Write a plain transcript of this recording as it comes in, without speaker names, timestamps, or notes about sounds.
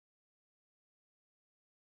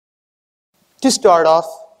To start off,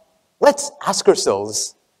 let's ask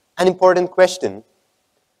ourselves an important question.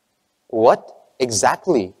 What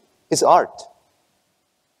exactly is art?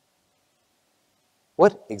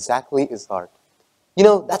 What exactly is art? You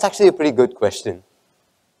know, that's actually a pretty good question.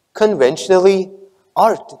 Conventionally,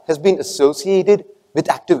 art has been associated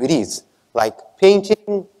with activities like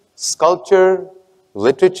painting, sculpture,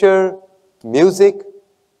 literature, music,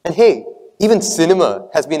 and hey, even cinema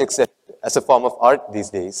has been accepted as a form of art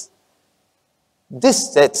these days.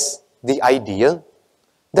 This sets the idea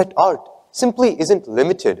that art simply isn't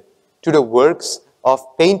limited to the works of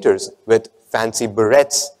painters with fancy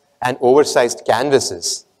barrettes and oversized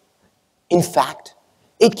canvases. In fact,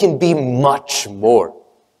 it can be much more.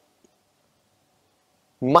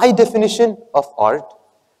 My definition of art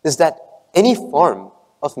is that any form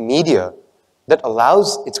of media that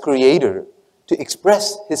allows its creator to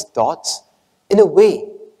express his thoughts in a way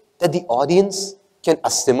that the audience can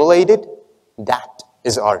assimilate it, that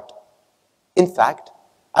is art. In fact,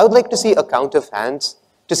 I would like to see a count of hands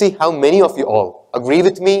to see how many of you all agree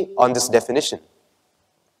with me on this definition.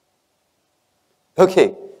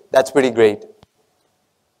 Okay, that's pretty great.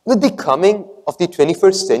 With the coming of the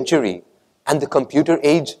 21st century and the computer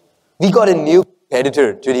age, we got a new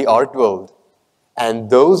competitor to the art world. And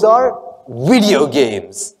those are video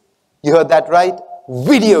games. You heard that right?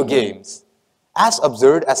 Video games. As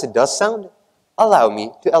absurd as it does sound, allow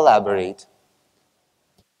me to elaborate.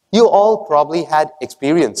 You all probably had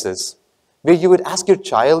experiences where you would ask your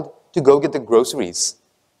child to go get the groceries,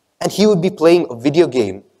 and he would be playing a video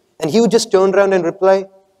game, and he would just turn around and reply,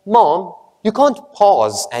 "Mom, you can't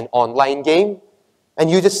pause an online game."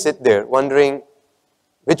 And you just sit there wondering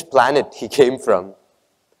which planet he came from.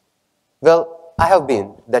 Well, I have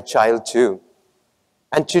been that child too.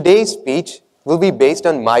 And today's speech will be based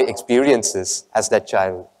on my experiences as that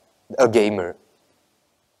child, a gamer.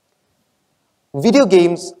 Video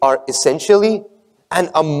games are essentially an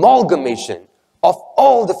amalgamation of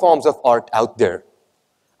all the forms of art out there.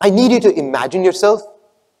 I need you to imagine yourself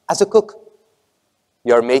as a cook.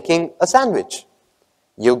 You're making a sandwich.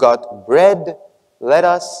 You got bread,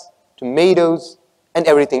 lettuce, tomatoes, and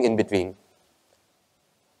everything in between.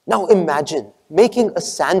 Now imagine making a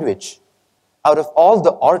sandwich out of all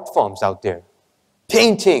the art forms out there.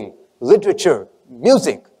 Painting, literature,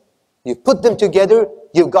 music. You put them together,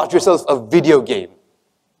 you've got yourself a video game.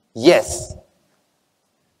 Yes.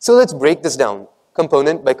 So let's break this down,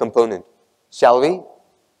 component by component, shall we?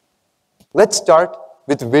 Let's start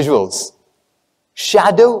with visuals.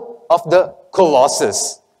 Shadow of the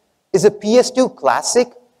Colossus is a PS2 classic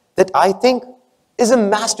that I think is a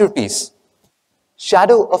masterpiece.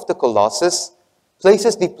 Shadow of the Colossus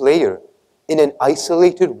places the player in an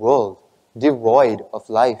isolated world devoid of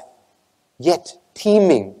life, yet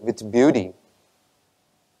teeming with beauty.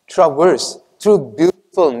 Traverse through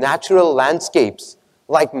beautiful natural landscapes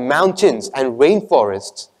like mountains and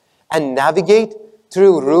rainforests, and navigate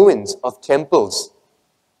through ruins of temples.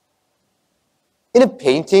 In a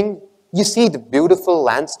painting, you see the beautiful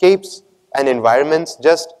landscapes and environments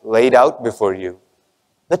just laid out before you.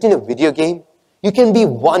 But in a video game, you can be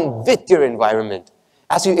one with your environment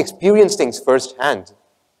as you experience things firsthand.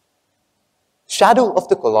 Shadow of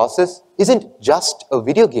the Colossus isn't just a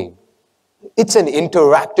video game. It's an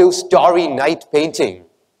interactive starry night painting.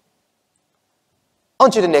 On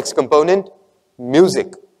to the next component,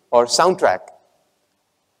 music or soundtrack.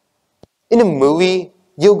 In a movie,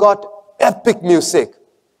 you got epic music,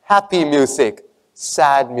 happy music,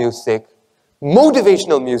 sad music,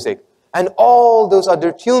 motivational music, and all those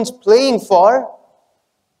other tunes playing for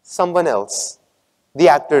someone else, the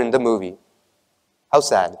actor in the movie. How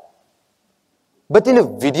sad. But in a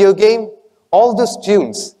video game, all those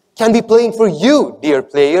tunes can be playing for you, dear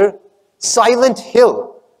player. Silent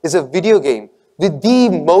Hill is a video game with the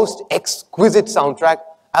most exquisite soundtrack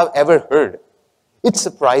I've ever heard. It's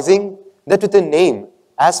surprising that with a name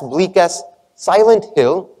as bleak as Silent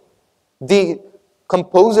Hill, the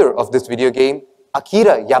composer of this video game,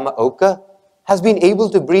 Akira Yamaoka, has been able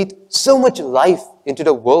to breathe so much life into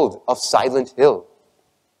the world of Silent Hill.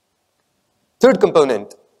 Third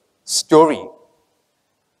component, story.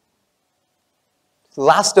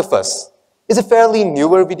 Last of Us is a fairly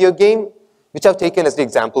newer video game, which I've taken as the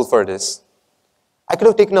example for this. I could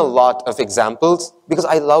have taken a lot of examples because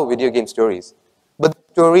I love video game stories, but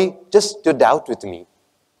the story just stood out with me.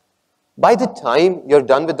 By the time you're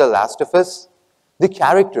done with The Last of Us, the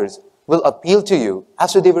characters will appeal to you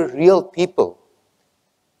as though they were real people.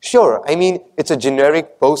 Sure, I mean, it's a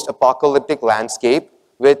generic post-apocalyptic landscape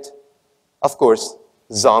with, of course,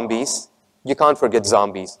 zombies. You can't forget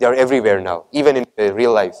zombies. They're everywhere now, even in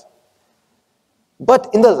real life. But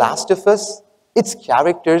in The Last of Us, its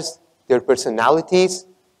characters, their personalities,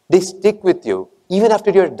 they stick with you even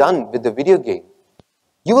after you're done with the video game.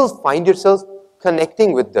 You will find yourself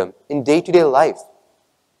connecting with them in day-to-day life.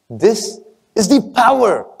 This is the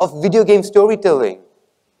power of video game storytelling.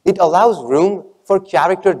 It allows room for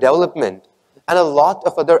character development and a lot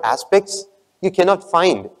of other aspects you cannot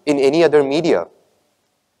find in any other media.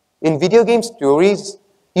 In video game stories,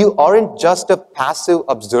 you aren't just a passive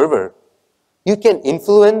observer. You can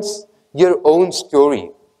influence your own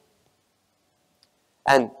story.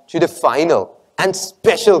 And to the final and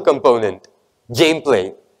special component,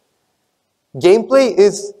 gameplay. Gameplay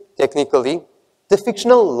is technically the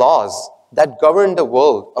fictional laws that govern the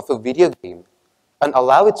world of a video game and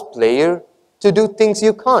allow its player to do things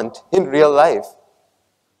you can't in real life.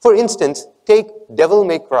 For instance, take Devil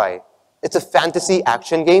May Cry. It's a fantasy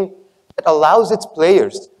action game that allows its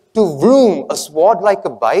players to vroom a sword like a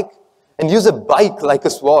bike and use a bike like a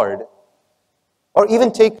sword. Or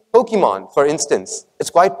even take Pokemon, for instance. It's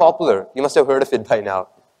quite popular. You must have heard of it by now.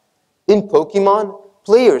 In Pokemon,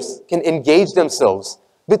 players can engage themselves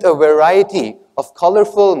with a variety of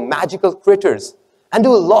colorful, magical critters and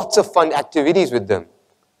do lots of fun activities with them.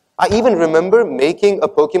 I even remember making a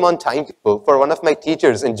Pokemon timetable for one of my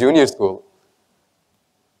teachers in junior school.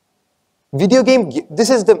 This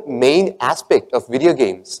is the main aspect of video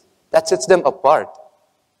games that sets them apart.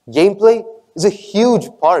 Gameplay is a huge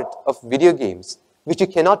part of video games, which you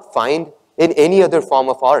cannot find in any other form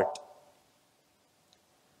of art.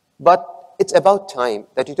 But it's about time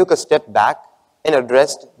that you took a step back and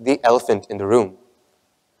addressed the elephant in the room.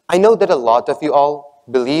 I know that a lot of you all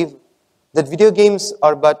believe that video games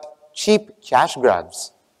are but cheap cash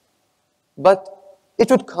grabs. But it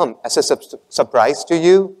would come as a surprise to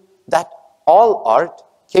you that all art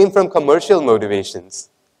came from commercial motivations.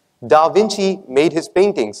 Da Vinci made his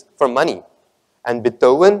paintings for money, and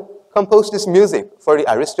Beethoven composed his music for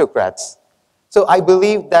the aristocrats. So I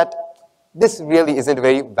believe that this really isn't a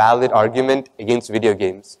very valid argument against video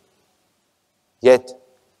games. Yet,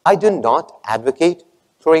 I do not advocate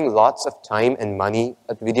throwing lots of time and money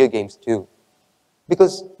at video games too.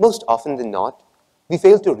 Because most often than not, we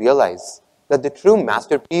fail to realize that the true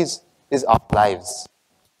masterpiece is our lives.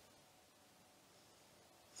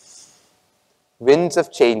 Winds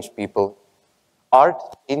of change, people. Art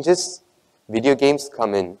changes, video games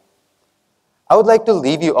come in. I would like to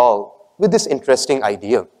leave you all with this interesting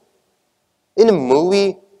idea. In a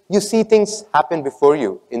movie, you see things happen before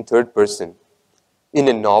you in third person. In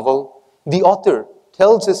a novel, the author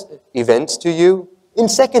tells his events to you in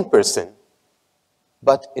second person.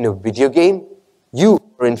 But in a video game, you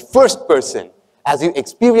are in first person as you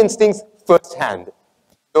experience things firsthand.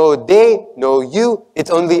 No they, no you, it's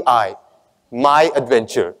only I. My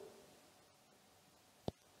adventure.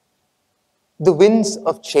 The winds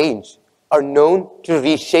of change are known to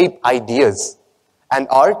reshape ideas, and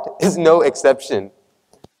art is no exception.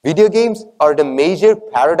 Video games are the major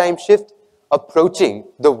paradigm shift approaching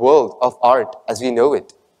the world of art as we know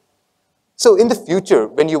it. So in the future,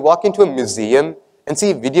 when you walk into a museum and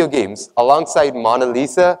see video games alongside Mona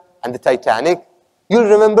Lisa and the Titanic, you'll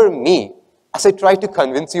remember me as I try to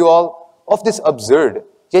convince you all of this absurd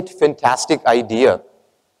yet fantastic idea.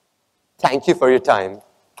 Thank you for your time.